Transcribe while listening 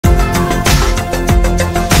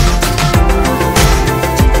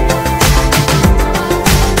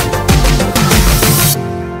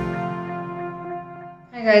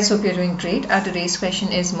Guys, hope you're doing great. Our today's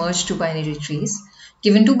question is merge two binary trees.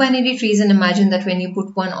 Given two binary trees, and imagine that when you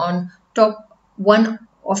put one on top, one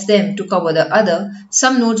of them to cover the other,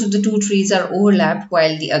 some nodes of the two trees are overlapped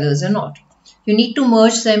while the others are not. You need to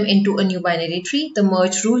merge them into a new binary tree. The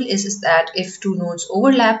merge rule is that if two nodes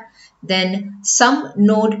overlap, then some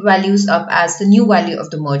node values up as the new value of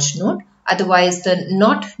the merged node. Otherwise, the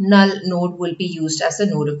not null node will be used as the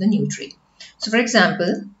node of the new tree. So for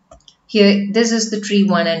example, here this is the tree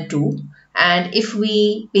 1 and 2, and if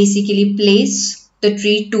we basically place the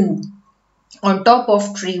tree 2 on top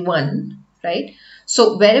of tree 1, right?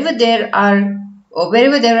 So wherever there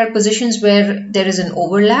are positions where there is an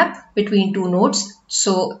overlap between two nodes,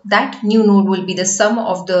 so that new node will be the sum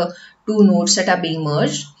of the two nodes that are being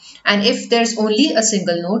merged. And if there's only a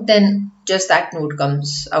single node, then just that node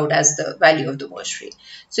comes out as the value of the merged tree.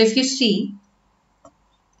 So if you see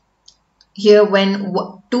here, when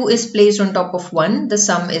 2 is placed on top of 1, the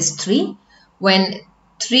sum is 3. When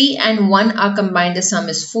 3 and 1 are combined, the sum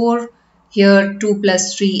is 4. Here 2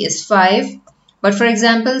 plus 3 is 5. But for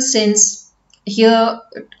example, since here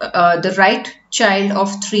the right child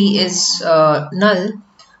of 3 is null,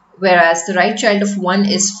 whereas the right child of 1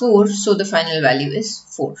 is 4, so the final value is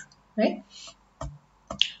 4, right?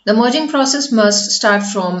 The merging process must start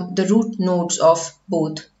from the root nodes of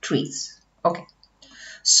both trees. Okay.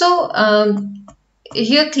 So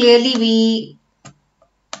here clearly we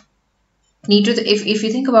need to, if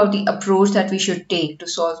you think about the approach that we should take to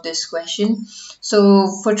solve this question. So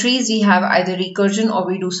for trees, we have either recursion or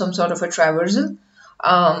we do some sort of a traversal.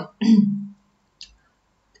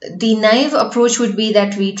 The naive approach would be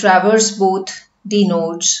that we traverse both the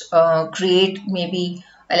nodes, create maybe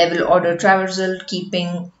a level order traversal,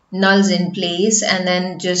 keeping nulls in place, and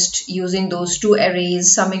then just using those two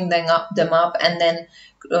arrays, summing them up, and then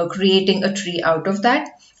creating a tree out of that.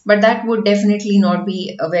 But that would definitely not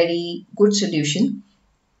be a very good solution.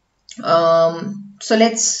 So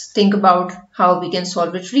let's think about how we can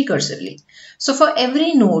solve it recursively. So for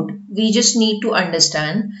every node, we just need to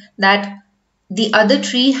understand that the other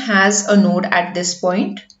tree has a node at this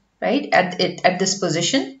point, right, at this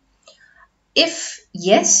position. If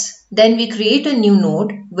yes, then we create a new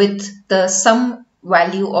node with the sum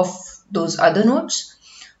value of those other nodes,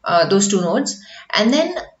 those two nodes, and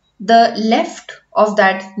then the left of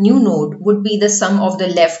that new node would be the sum of the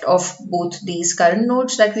left of both these current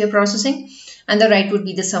nodes that we are processing, and the right would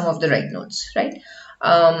be the sum of the right nodes, right?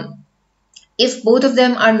 If both of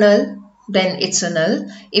them are null, then it's a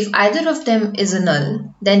null. If either of them is a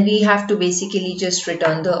null, then we have to basically just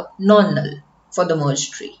return the non-null for the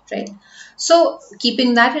merged tree, right? So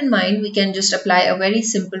keeping that in mind, we can just apply a very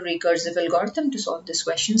simple recursive algorithm to solve this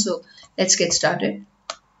question. So let's get started.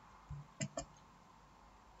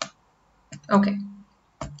 Okay.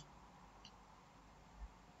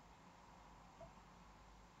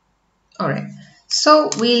 All right. So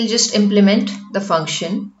we'll just implement the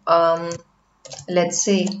function. Let's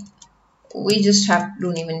say we just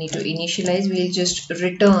don't even need to initialize. We'll just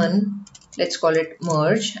return, let's call it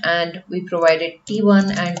merge, and we provided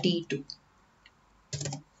T1 and T2.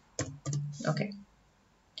 Okay.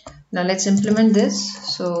 Now let's implement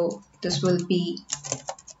this. So this will be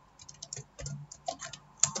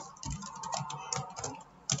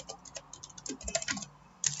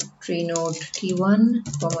tree node T1,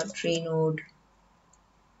 tree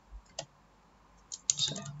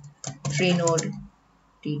node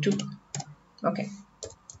T2. Okay,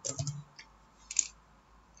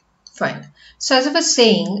 fine. So as I was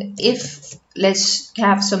saying, if let's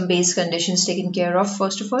have some base conditions taken care of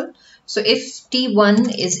first of all. So if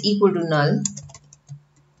T1 is equal to null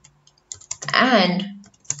and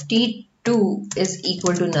T2 is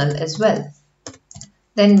equal to null as well,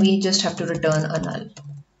 then we just have to return a null,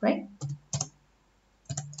 right?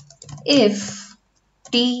 If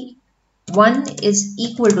T1 is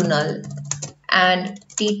equal to null and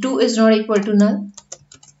T2 is not equal to null,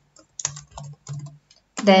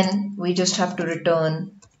 then we just have to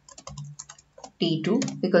return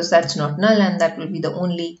T2 because that's not null and that will be the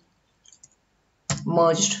only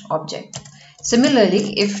merged object.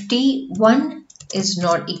 Similarly, if T1 is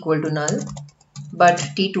not equal to null but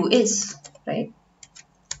T2 is, right,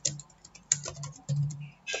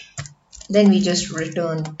 then we just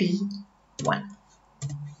return T1.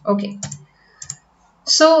 Okay.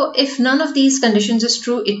 So if none of these conditions is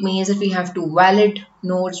true, it means that we have two valid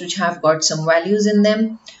nodes which have got some values in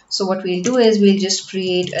them. So what we'll do is we'll just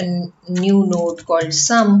create a new node called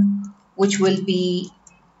sum, which will be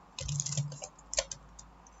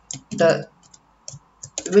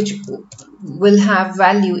which will have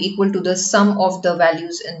value equal to the sum of the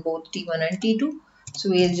values in both T1 and T2. So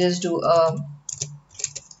we'll just do a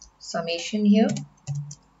summation here.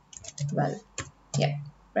 Well, yeah,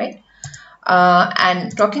 right.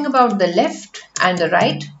 And talking about the left and the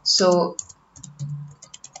right, so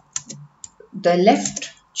the left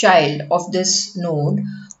child of this node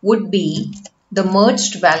would be the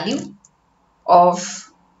merged value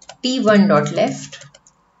of t1.left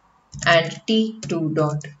and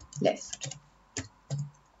t2.left.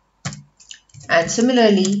 And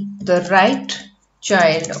similarly, the right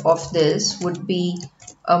child of this would be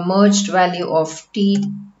a merged value of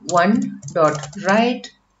t1.right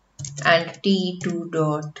and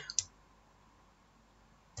t2.right.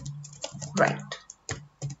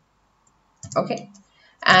 Okay,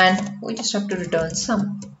 and we just have to return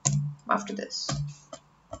sum after this.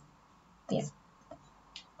 Yeah,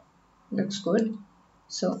 looks good.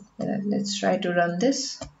 So let's try to run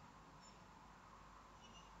this.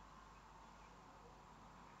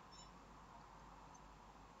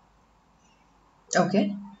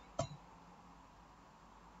 Okay.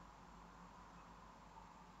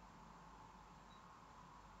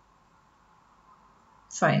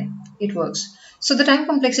 Fine, it works. So the time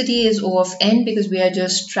complexity is O of n because we are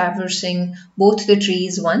just traversing both the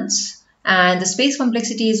trees once, and the space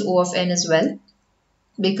complexity is O of n as well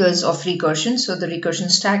because of recursion. So the recursion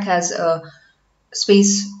stack has a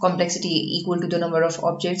space complexity equal to the number of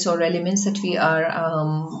objects or elements that we are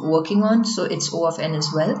working on. So it's O of n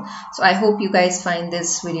as well. So I hope you guys find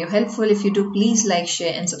this video helpful. If you do, please like,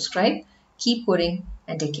 share and subscribe. Keep coding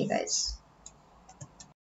and take care, guys.